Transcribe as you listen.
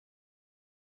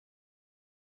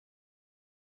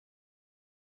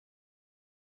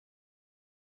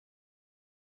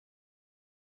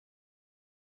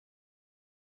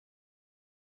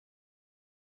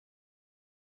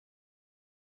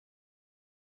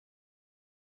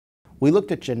we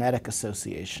looked at genetic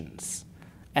associations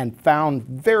and found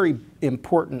very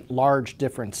important large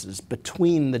differences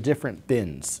between the different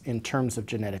bins in terms of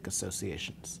genetic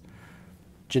associations.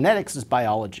 Genetics is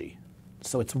biology,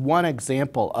 so it's one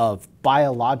example of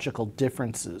biological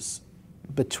differences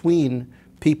between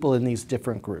people in these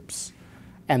different groups.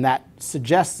 And that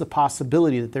suggests the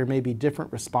possibility that there may be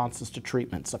different responses to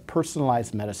treatments, a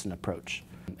personalized medicine approach.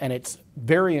 And it's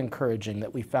very encouraging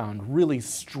that we found really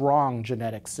strong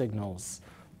genetic signals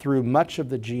through much of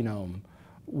the genome,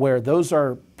 where those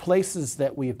are places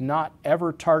that we have not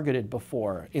ever targeted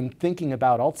before in thinking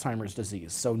about Alzheimer's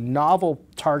disease. So novel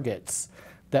targets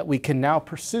that we can now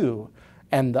pursue,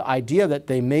 and the idea that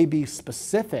they may be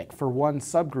specific for one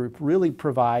subgroup really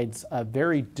provides a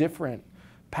very different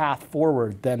path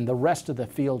forward than the rest of the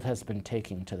field has been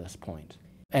taking to this point.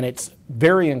 And it's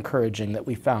very encouraging that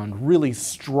we found really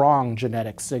strong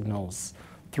genetic signals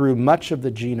through much of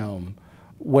the genome,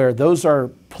 where those are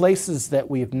places that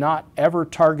we have not ever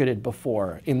targeted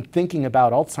before in thinking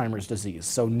about Alzheimer's disease.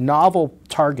 So novel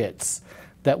targets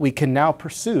that we can now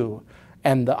pursue,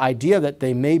 and the idea that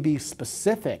they may be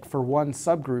specific for one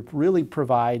subgroup really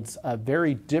provides a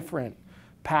very different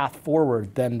path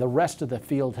forward than the rest of the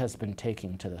field has been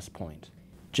taking to this point.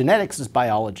 Genetics is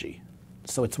biology,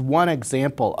 so it's one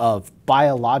example of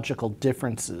biological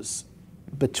differences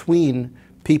between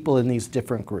people in these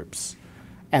different groups.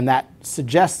 And that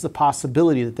suggests the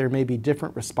possibility that there may be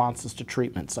different responses to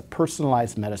treatments, a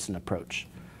personalized medicine approach.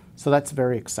 So that's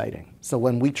very exciting. So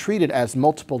when we treat it as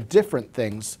multiple different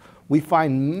things, we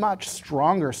find much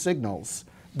stronger signals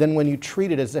than when you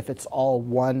treat it as if it's all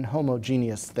one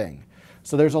homogeneous thing.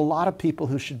 So there's a lot of people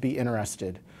who should be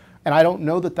interested. And I don't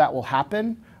know that that will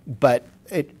happen, but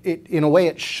in a way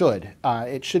it should.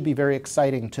 It should be very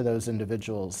exciting to those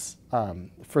individuals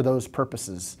for those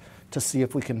purposes, to see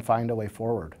if we can find a way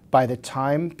forward. By the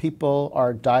time people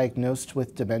are diagnosed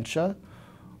with dementia,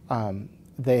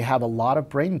 they have a lot of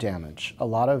brain damage, a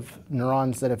lot of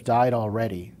neurons that have died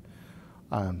already.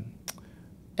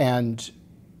 And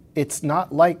it's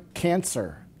not like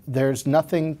cancer. There's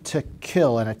nothing to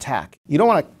kill and attack. You don't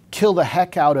want to kill the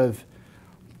heck out of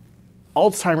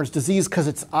Alzheimer's disease because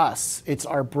it's us, it's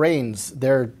our brains.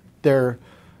 They're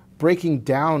breaking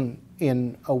down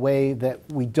in a way that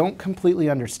we don't completely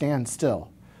understand still.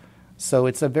 So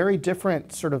it's a very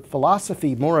different sort of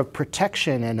philosophy, more of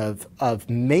protection and of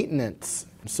maintenance.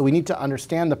 So we need to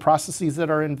understand the processes that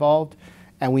are involved,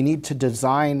 and we need to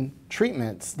design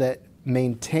treatments that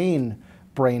maintain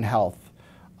brain health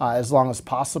as long as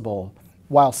possible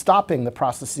while stopping the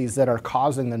processes that are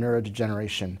causing the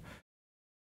neurodegeneration.